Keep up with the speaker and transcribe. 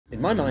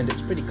In my mind,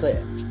 it's pretty clear.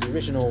 The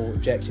original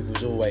objective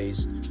was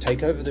always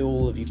take over the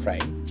all of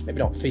Ukraine, maybe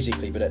not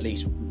physically, but at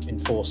least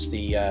enforce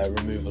the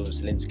removal of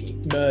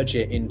Zelensky, merge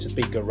it into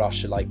bigger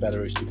Russia like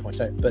Belarus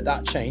 2.0. But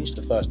that changed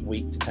the first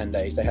week to 10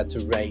 days. They had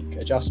to make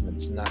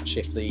adjustments, and that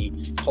shifted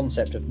the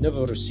concept of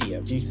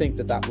Novorossiya. Do you think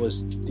that that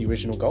was the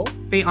original goal?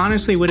 They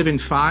honestly would have been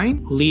fine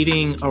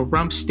leaving a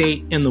rump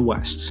state in the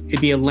West.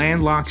 It'd be a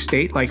landlocked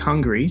state like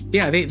Hungary.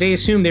 Yeah, they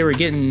assumed they were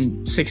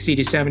getting 60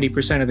 to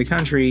 70% of the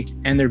country,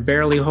 and they're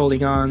barely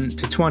holding on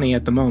to 20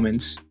 at the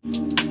moment.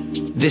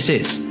 This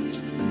is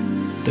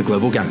The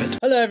Global Gambit.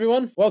 Hello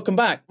everyone, welcome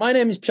back. My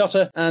name is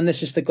Piotr and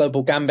this is The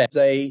Global Gambit. It's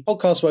a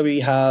podcast where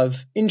we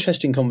have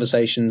interesting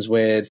conversations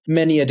with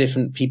many a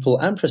different people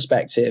and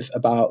perspective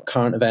about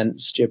current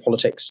events,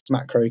 geopolitics,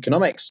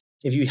 macroeconomics.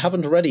 If you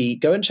haven't already,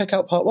 go and check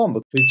out part 1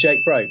 with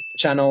Jake Bro, a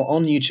channel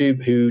on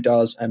YouTube who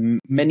does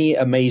many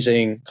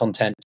amazing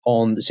content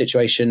on the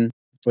situation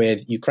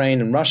with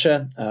Ukraine and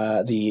Russia,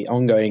 the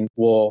ongoing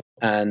war,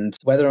 and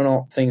whether or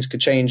not things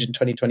could change in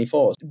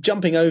 2024.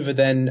 Jumping over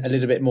then a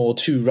little bit more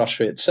to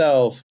Russia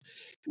itself,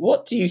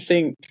 what do you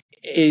think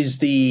is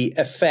the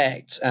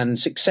effect and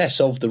success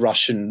of the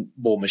Russian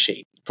war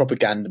machine,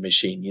 propaganda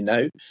machine, you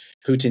know?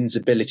 Putin's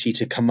ability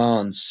to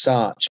command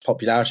such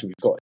popularity. We've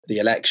got the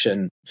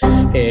election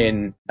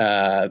in,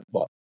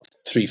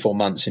 3-4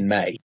 months in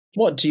May.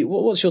 What's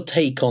your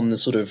take on the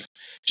sort of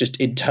just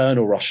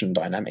internal Russian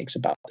dynamics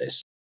about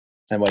this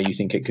and where you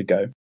think it could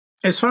go?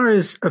 As far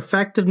as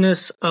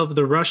effectiveness of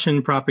the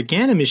Russian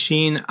propaganda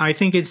machine, I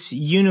think it's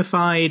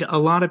unified a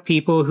lot of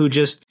people who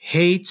just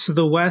hate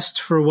the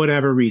West for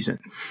whatever reason.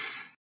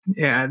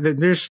 Yeah,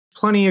 there's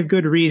plenty of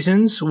good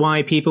reasons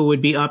why people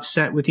would be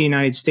upset with the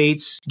United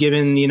States,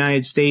 given the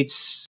United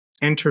States'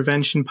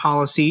 intervention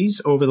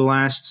policies over the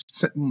last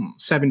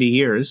 70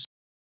 years.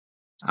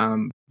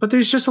 But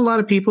there's just a lot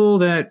of people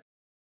that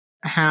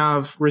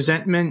have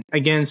resentment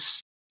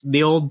against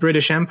the old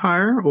British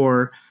Empire,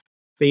 or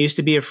they used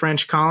to be a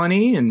French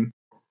colony, and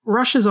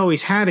Russia's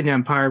always had an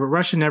empire, but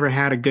Russia never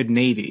had a good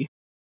navy.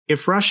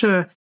 If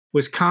Russia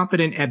was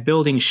competent at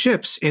building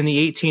ships in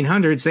the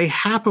 1800s, they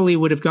happily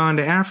would have gone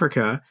to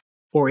Africa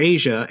or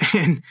Asia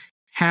and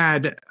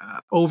had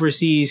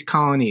overseas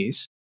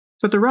colonies.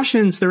 But the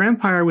Russians, their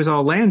empire was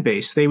all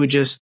land-based. They would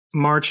just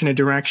march in a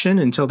direction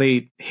until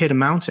they hit a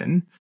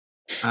mountain.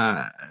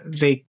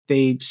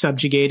 They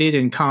subjugated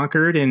and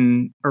conquered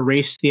and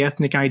erased the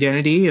ethnic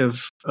identity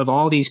of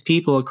all these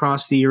people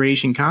across the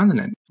Eurasian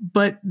continent.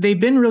 But they've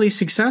been really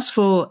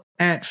successful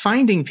at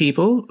finding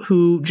people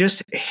who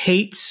just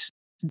hate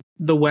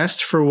the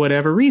West for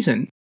whatever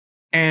reason.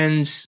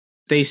 And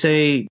they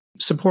say,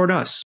 support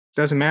us.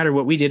 Doesn't matter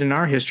what we did in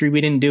our history.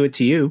 We didn't do it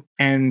to you.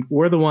 And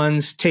we're the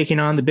ones taking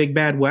on the big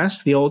bad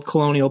West, the old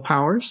colonial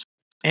powers.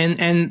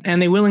 And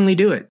they willingly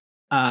do it.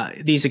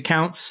 These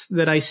accounts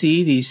that I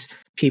see, these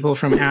people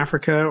from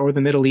Africa or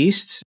the Middle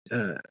East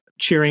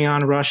cheering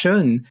on Russia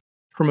and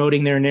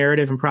promoting their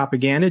narrative and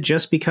propaganda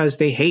just because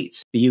they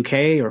hate the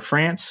UK or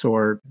France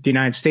or the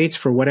United States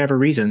for whatever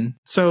reason.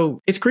 So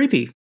it's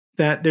creepy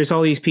that there's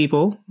all these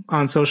people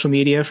on social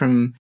media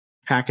from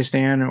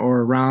Pakistan or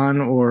Iran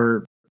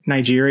or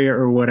Nigeria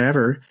or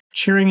whatever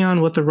cheering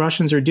on what the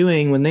Russians are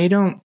doing when they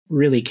don't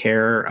really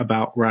care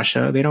about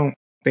Russia. They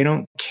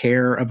don't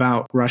care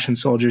about Russian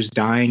soldiers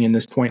dying in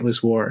this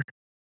pointless war.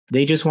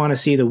 They just want to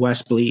see the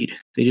West bleed.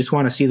 They just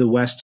want to see the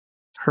West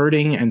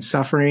hurting and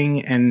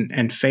suffering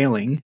and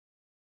failing,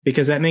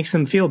 because that makes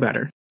them feel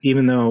better,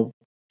 even though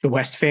the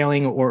West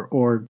failing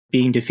or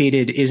being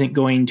defeated isn't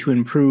going to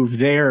improve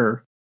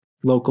their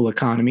local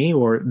economy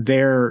or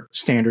their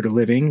standard of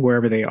living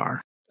wherever they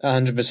are.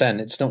 100%.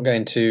 It's not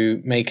going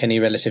to make any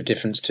relative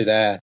difference to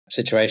their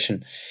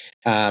situation.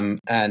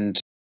 And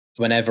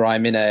whenever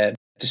I'm in a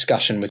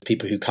discussion with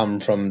people who come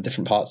from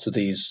different parts of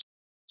these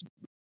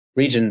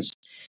regions,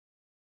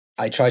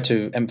 I try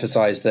to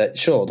emphasize that,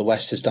 sure, the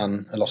West has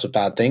done a lot of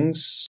bad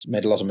things,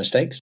 made a lot of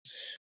mistakes,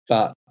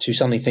 but to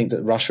suddenly think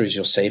that Russia is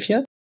your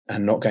savior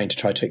and not going to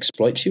try to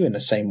exploit you in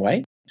the same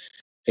way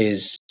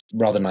is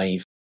rather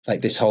naive.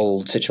 Like this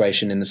whole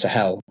situation in the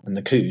Sahel and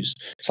the coups,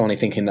 suddenly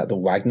thinking that the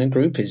Wagner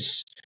group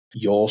is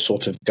your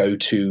sort of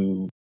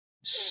go-to,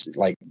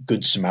 like,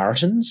 good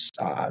Samaritans.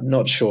 I'm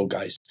not sure,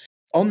 guys.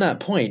 On that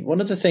point, one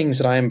of the things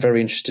that I am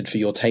very interested for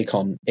your take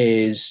on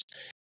is,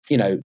 you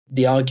know,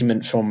 the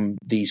argument from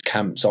these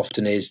camps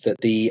often is that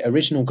the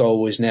original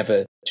goal was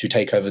never to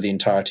take over the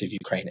entirety of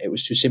Ukraine. It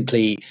was to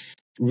simply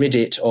rid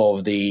it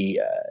of the,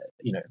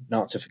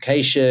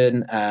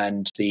 Nazification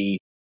and the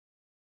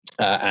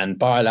and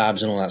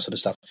biolabs and all that sort of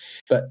stuff.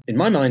 But in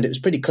my mind, it was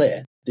pretty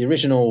clear. The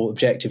original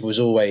objective was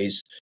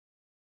always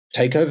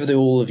take over the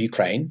all of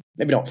Ukraine,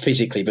 maybe not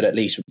physically, but at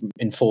least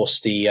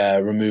enforce the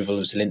removal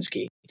of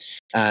Zelensky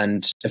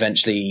and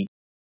eventually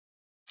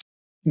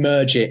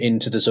merge it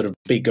into the sort of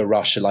bigger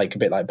Russia, like a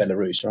bit like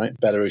Belarus, right?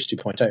 Belarus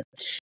 2.0.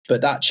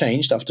 But that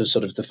changed after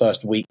sort of the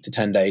first week to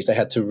 10 days. They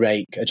had to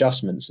make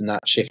adjustments, and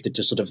that shifted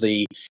to sort of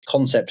the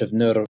concept of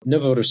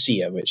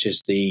Novorossiya, which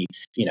is the,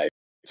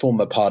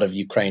 former part of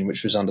Ukraine,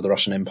 which was under the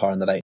Russian Empire in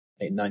the late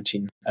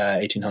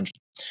 1800s.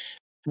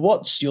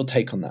 What's your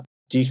take on that?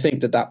 Do you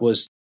think that that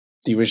was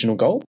the original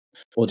goal?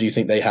 Or do you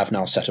think they have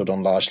now settled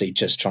on largely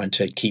just trying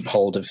to keep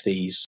hold of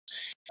these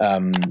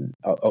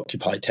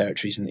occupied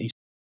territories in the east?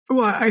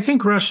 Well, I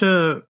think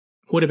Russia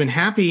would have been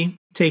happy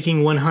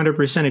taking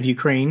 100% of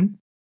Ukraine.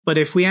 But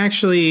if we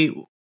actually,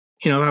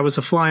 I was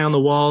a fly on the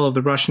wall of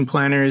the Russian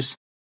planners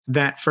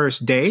that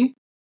first day,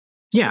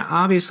 yeah,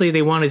 obviously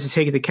they wanted to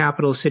take the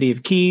capital city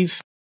of Kyiv.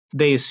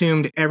 They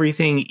assumed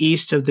everything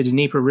east of the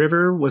Dnieper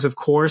River was, of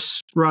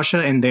course, Russia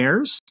and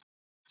theirs.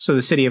 So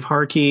the city of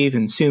Kharkiv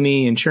and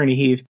Sumy and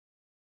Chernihiv.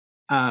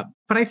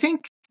 But I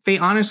think they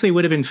honestly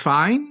would have been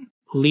fine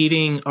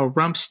leaving a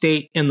rump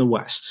state in the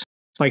west,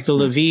 like the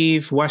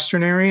Lviv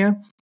western area.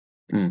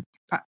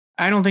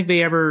 I don't think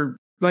they ever,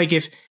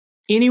 if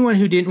anyone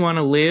who didn't want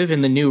to live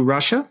in the new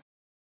Russia,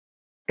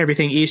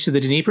 everything east of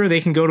the Dnieper, they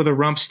can go to the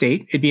rump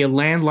state. It'd be a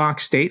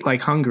landlocked state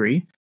like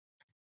Hungary.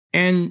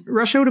 And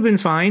Russia would have been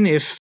fine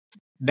if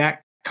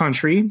that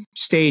country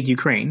stayed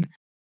Ukraine.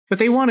 But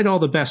they wanted all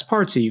the best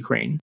parts of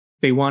Ukraine.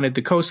 They wanted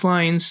the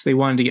coastlines. They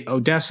wanted to get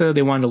Odessa.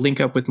 They wanted to link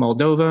up with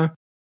Moldova.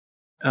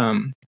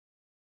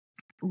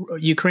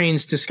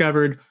 Ukraine's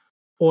discovered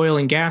oil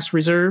and gas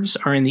reserves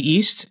are in the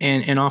east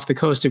and off the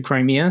coast of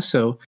Crimea.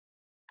 So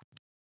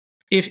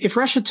if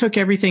Russia took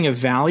everything of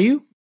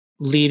value,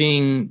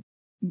 leaving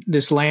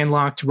this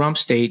landlocked rump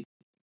state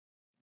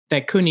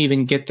that couldn't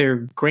even get their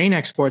grain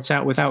exports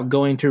out without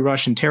going through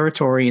Russian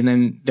territory and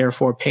then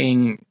therefore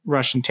paying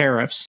Russian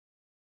tariffs,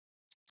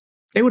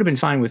 they would have been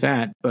fine with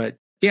that. But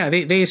yeah,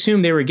 they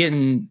assumed they were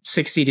getting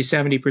 60 to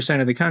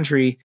 70% of the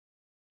country,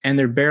 and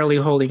they're barely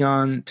holding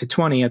on to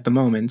 20 at the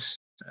moment.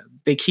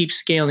 They keep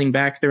scaling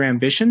back their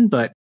ambition,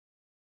 but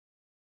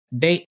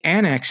they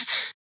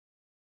annexed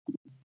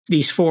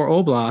these 4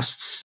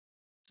 oblasts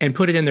and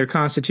put it in their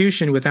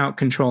constitution without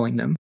controlling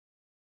them.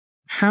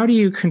 How do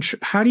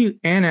you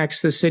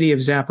annex the city of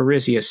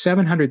Zaporizhia,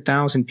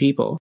 700,000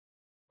 people,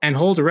 and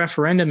hold a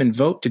referendum and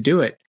vote to do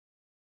it,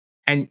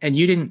 and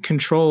you didn't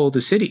control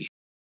the city?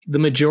 The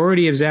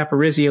majority of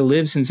Zaporizhia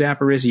lives in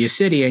Zaporizhia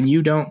city, and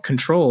you don't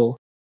control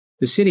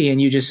the city,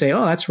 and you just say,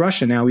 "Oh, that's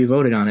Russia now. We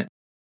voted on it."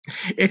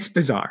 It's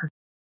bizarre,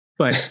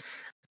 but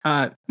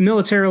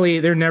militarily,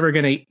 they're never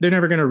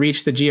gonna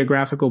reach the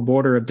geographical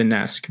border of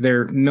Donetsk.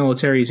 Their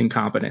military is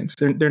incompetent.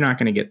 They're not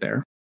going to get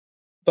there.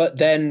 But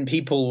then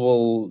people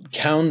will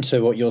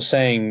counter what you're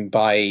saying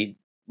by,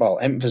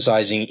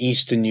 emphasizing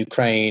Eastern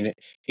Ukraine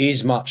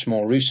is much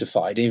more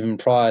Russified, even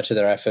prior to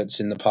their efforts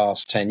in the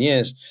past 10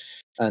 years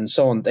and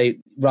so on.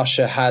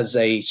 Russia has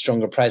a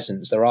stronger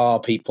presence. There are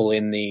people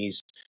in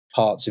these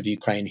parts of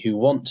Ukraine who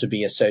want to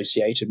be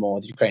associated more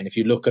with Ukraine. If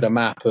you look at a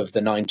map of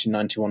the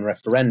 1991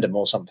 referendum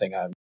or something,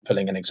 I'm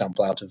pulling an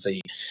example out of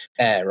the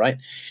air, right?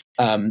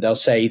 They'll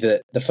say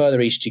that the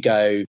further east you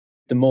go,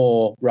 the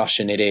more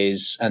Russian it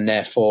is, and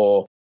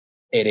therefore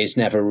it is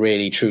never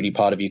really truly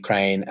part of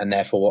Ukraine, and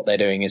therefore what they're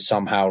doing is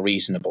somehow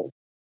reasonable.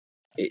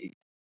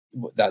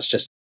 That's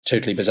just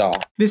totally bizarre.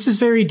 This is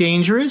very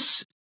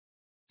dangerous,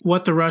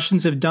 what the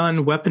Russians have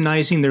done,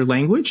 weaponizing their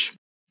language,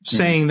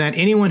 saying that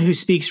anyone who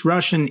speaks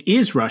Russian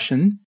is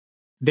Russian,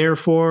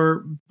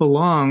 therefore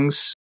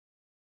belongs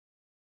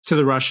to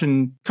the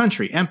Russian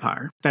country,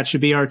 empire. That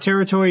should be our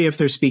territory if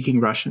they're speaking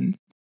Russian.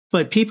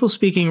 But people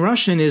speaking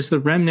Russian is the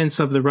remnants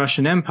of the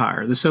Russian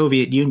Empire, the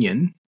Soviet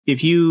Union.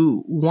 If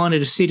you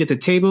wanted a seat at the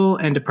table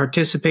and to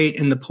participate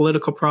in the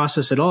political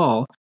process at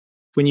all,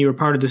 when you were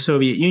part of the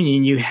Soviet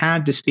Union, you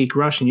had to speak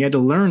Russian. You had to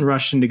learn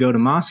Russian to go to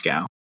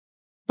Moscow.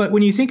 But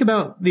when you think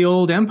about the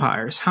old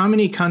empires, how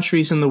many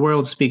countries in the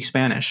world speak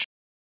Spanish?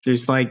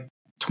 There's like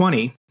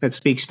 20 that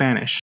speak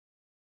Spanish.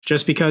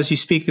 Just because you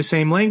speak the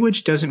same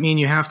language doesn't mean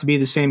you have to be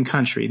the same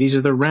country. These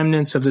are the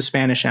remnants of the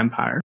Spanish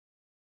Empire.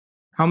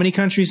 How many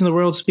countries in the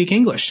world speak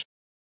English?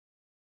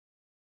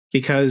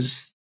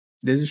 Because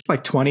there's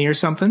like 20 or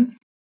something.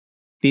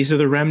 These are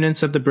the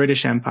remnants of the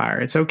British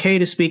Empire. It's okay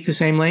to speak the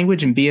same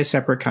language and be a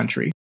separate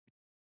country.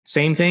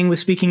 Same thing with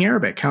speaking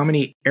Arabic. How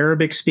many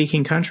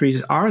Arabic-speaking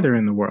countries are there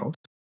in the world?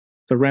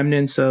 The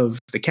remnants of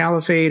the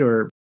Caliphate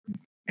or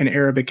an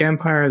Arabic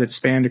empire that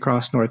spanned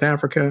across North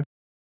Africa.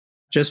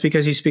 Just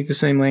because you speak the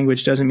same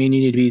language doesn't mean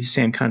you need to be the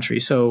same country.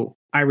 So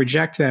I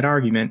reject that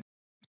argument.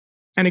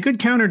 And a good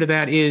counter to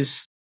that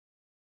is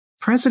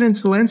President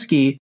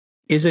Zelensky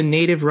is a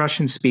native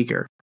Russian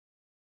speaker.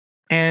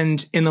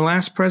 And in the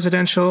last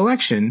presidential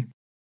election,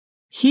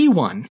 he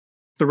won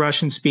the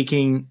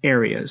Russian-speaking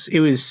areas.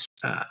 It was,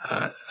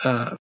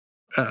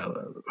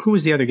 who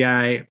was the other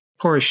guy?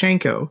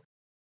 Poroshenko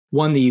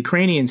won the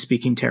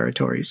Ukrainian-speaking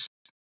territories.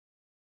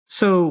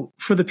 So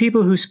for the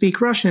people who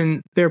speak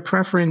Russian, their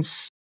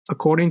preference,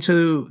 according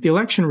to the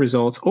election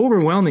results,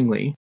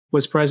 overwhelmingly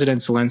was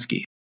President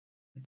Zelensky.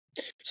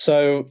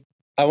 So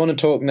I want to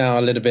talk now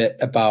a little bit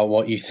about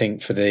what you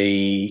think for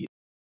the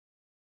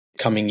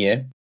coming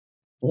year.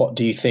 What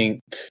do you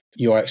think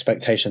your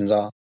expectations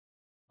are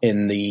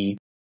in the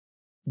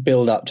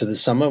build up to the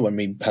summer when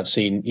we have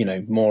seen,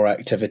 more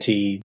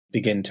activity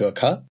begin to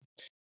occur?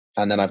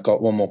 And then I've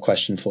got one more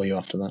question for you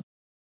after that.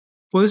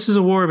 Well, this is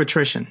a war of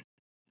attrition.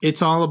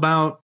 It's all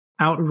about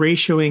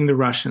out-ratioing the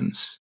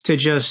Russians to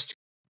just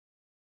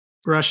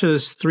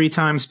Russia's 3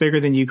 times bigger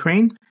than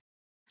Ukraine.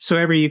 So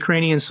every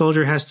Ukrainian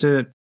soldier has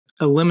to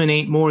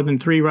eliminate more than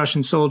 3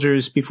 Russian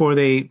soldiers before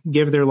they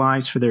give their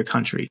lives for their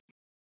country.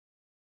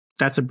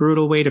 That's a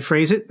brutal way to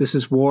phrase it. This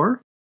is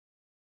war.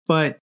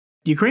 But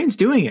Ukraine's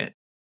doing it.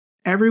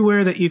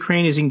 Everywhere that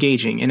Ukraine is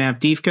engaging, in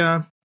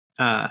Avdiivka,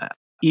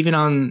 even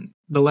on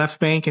the left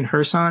bank in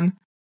Kherson,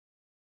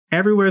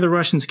 everywhere the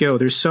Russians go,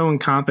 they're so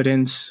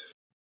incompetent.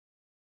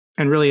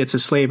 And really, it's a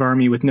slave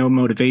army with no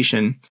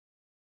motivation.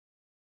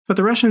 But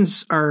the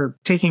Russians are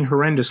taking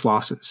horrendous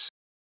losses.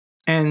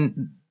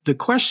 And the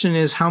question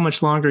is, how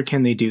much longer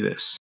can they do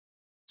this?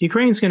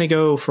 Ukraine's going to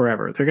go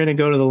forever. They're going to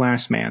go to the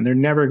last man. They're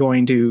never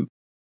going to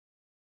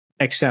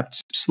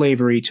accept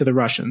slavery to the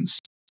Russians.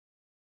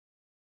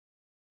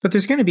 But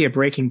there's going to be a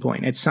breaking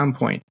point at some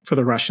point for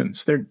the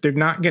Russians. They're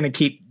not going to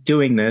keep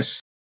doing this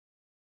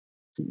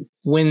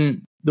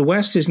when the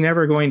West is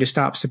never going to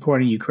stop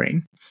supporting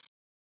Ukraine.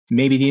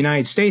 Maybe the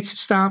United States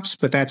stops,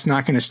 but that's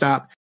not going to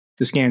stop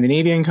the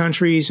Scandinavian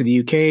countries or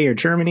the UK or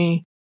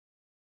Germany.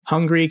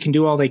 Hungary can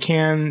do all they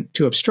can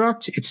to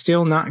obstruct. It's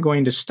still not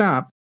going to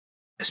stop,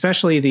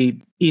 especially the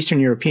Eastern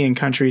European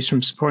countries,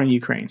 from supporting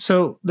Ukraine.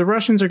 So the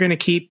Russians are going to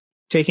keep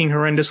taking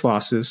horrendous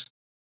losses,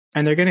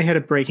 and they're going to hit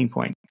a breaking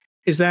point.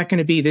 Is that going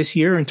to be this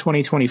year in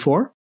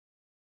 2024?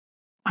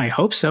 I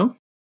hope so,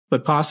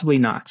 but possibly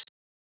not.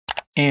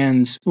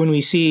 And when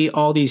we see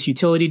all these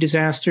utility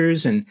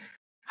disasters and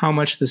how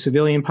much the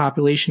civilian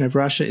population of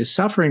Russia is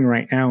suffering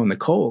right now in the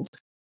cold,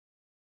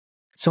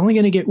 it's only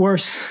going to get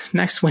worse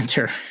next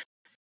winter.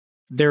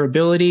 Their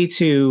ability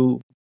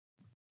to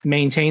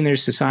maintain their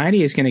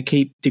society is going to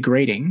keep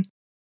degrading.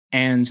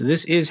 And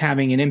this is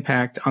having an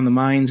impact on the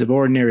minds of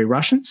ordinary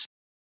Russians.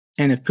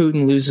 And if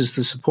Putin loses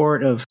the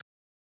support of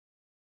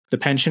the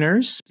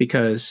pensioners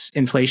because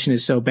inflation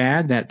is so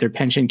bad that their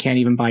pension can't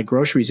even buy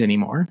groceries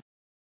anymore,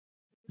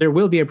 there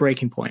will be a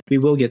breaking point. We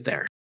will get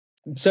there.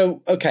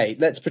 So, okay,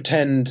 let's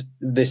pretend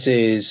this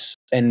is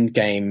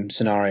Endgame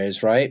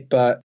Scenarios, right?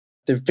 But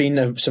there have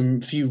been some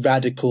few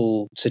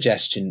radical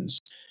suggestions.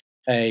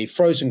 A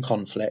frozen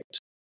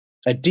conflict,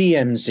 a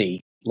DMZ,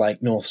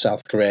 like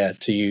North-South Korea,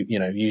 to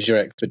use your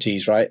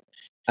expertise, right?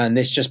 And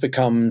this just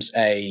becomes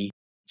a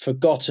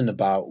forgotten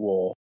about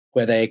war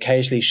where they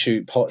occasionally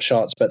shoot pot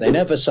shots, but they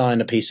never sign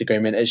a peace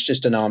agreement. It's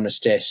just an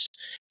armistice,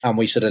 and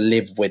we sort of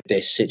live with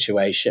this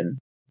situation.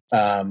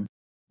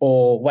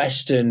 Or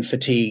Western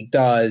fatigue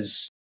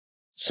does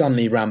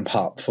suddenly ramp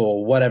up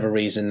for whatever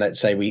reason. Let's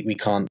say we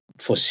can't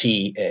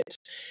foresee it.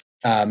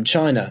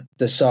 China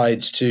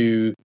decides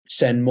to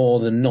send more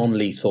than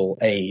non-lethal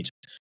aid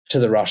to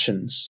the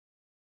Russians.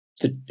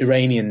 The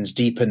Iranians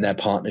deepen their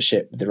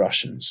partnership with the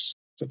Russians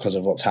because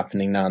of what's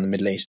happening now in the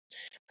Middle East.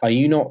 Are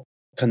you not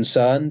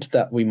concerned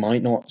that we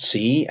might not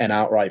see an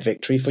outright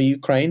victory for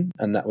Ukraine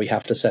and that we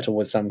have to settle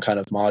with some kind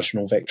of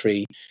marginal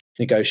victory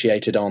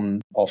negotiated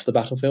off the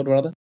battlefield,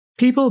 rather?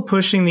 People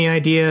pushing the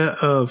idea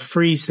of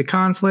freeze the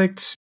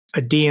conflict,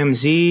 a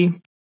DMZ,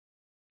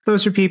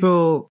 those are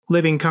people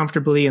living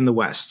comfortably in the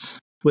West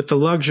with the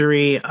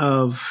luxury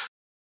of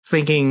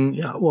thinking,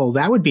 well,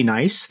 that would be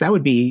nice. That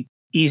would be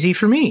easy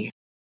for me.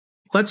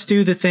 Let's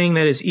do the thing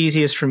that is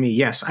easiest for me.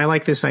 Yes, I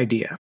like this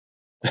idea.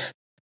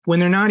 When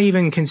they're not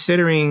even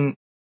considering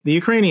the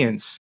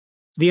Ukrainians,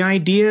 the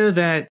idea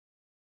that,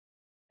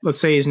 let's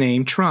say his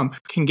name, Trump,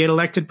 can get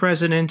elected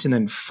president and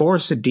then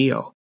force a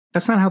deal.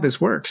 That's not how this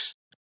works.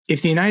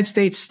 If the United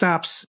States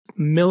stops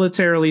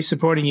militarily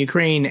supporting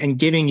Ukraine and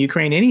giving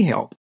Ukraine any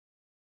help,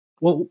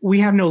 well, we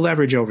have no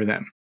leverage over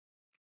them.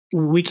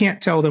 We can't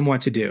tell them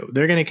what to do.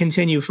 They're going to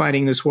continue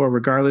fighting this war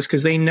regardless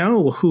because they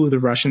know who the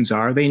Russians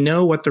are. They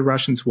know what the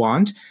Russians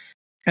want.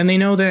 And they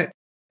know that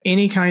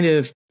any kind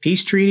of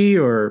peace treaty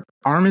or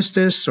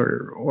armistice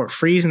or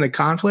freeze in the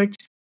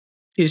conflict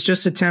is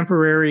just a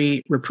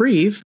temporary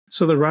reprieve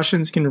so the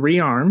Russians can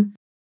rearm,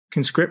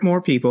 conscript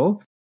more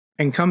people,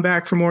 and come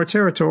back for more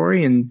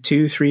territory in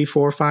 2, 3,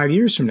 4, 5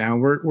 years from now.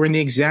 We're in the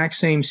exact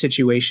same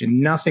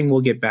situation. Nothing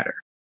will get better.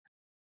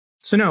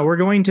 So no, we're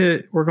going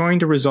to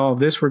resolve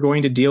this. We're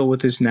going to deal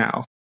with this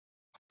now.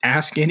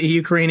 Ask any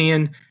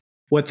Ukrainian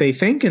what they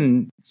think,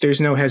 and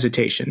there's no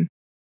hesitation.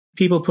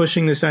 People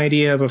pushing this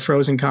idea of a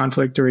frozen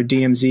conflict or a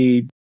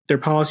DMZ, they're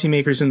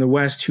policymakers in the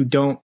West who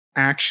don't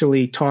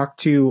actually talk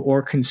to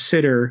or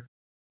consider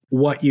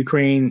what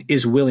Ukraine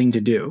is willing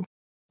to do.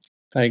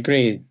 I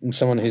agree. And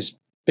someone who's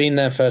been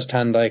there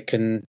firsthand, I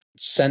can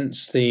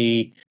sense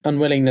the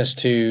unwillingness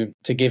to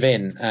give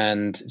in,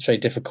 and it's very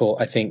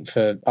difficult, I think,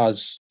 for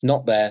us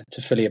not there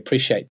to fully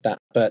appreciate that.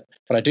 But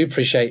what I do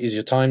appreciate is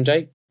your time,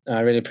 Jake. I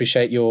really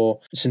appreciate your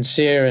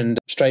sincere and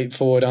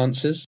straightforward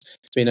answers.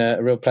 It's been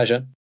a real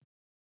pleasure.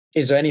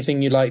 Is there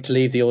anything you'd like to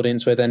leave the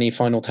audience with? Any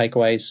final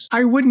takeaways?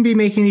 I wouldn't be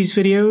making these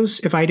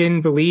videos if I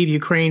didn't believe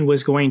Ukraine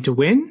was going to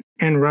win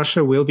and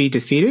Russia will be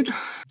defeated.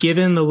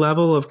 Given the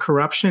level of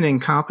corruption and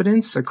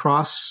incompetence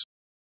across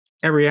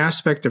every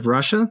aspect of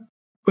Russia,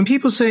 when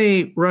people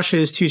say Russia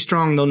is too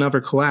strong, they'll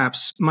never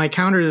collapse, my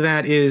counter to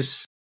that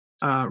is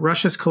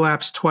Russia's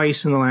collapsed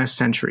twice in the last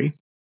century.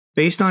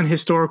 based on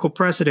historical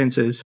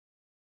precedences,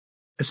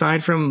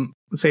 aside from,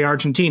 let's say,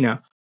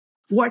 Argentina,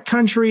 what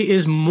country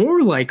is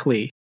more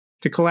likely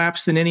to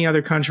collapse than any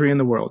other country in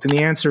the world? And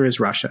the answer is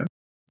Russia.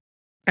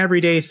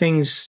 Everyday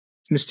things,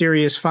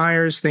 mysterious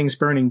fires, things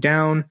burning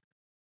down,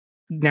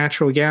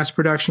 natural gas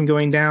production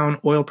going down,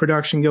 oil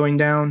production going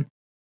down.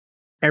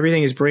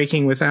 Everything is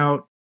breaking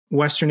without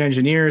Western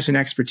engineers and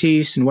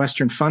expertise and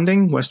Western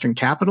funding, Western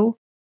capital.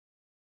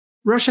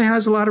 Russia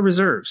has a lot of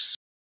reserves,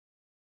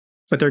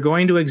 but they're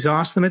going to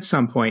exhaust them at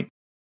some point,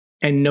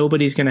 and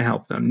nobody's going to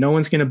help them. No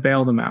one's going to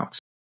bail them out.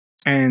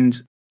 And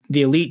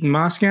the elite in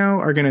Moscow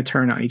are going to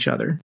turn on each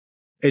other.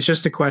 It's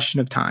just a question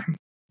of time.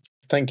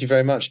 Thank you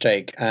very much,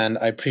 Jake. And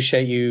I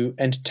appreciate you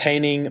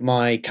entertaining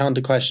my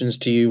counter questions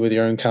to you with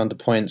your own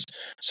counterpoints,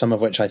 some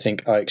of which I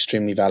think are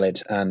extremely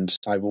valid and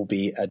I will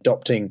be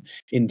adopting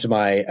into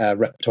my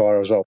repertoire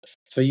as well.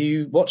 For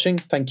you watching,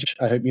 thank you.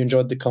 I hope you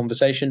enjoyed the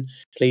conversation.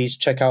 Please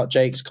check out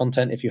Jake's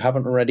content if you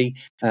haven't already.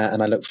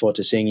 And I look forward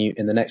to seeing you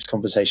in the next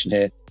conversation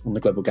here on The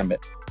Global Gambit.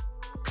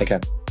 Take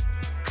care.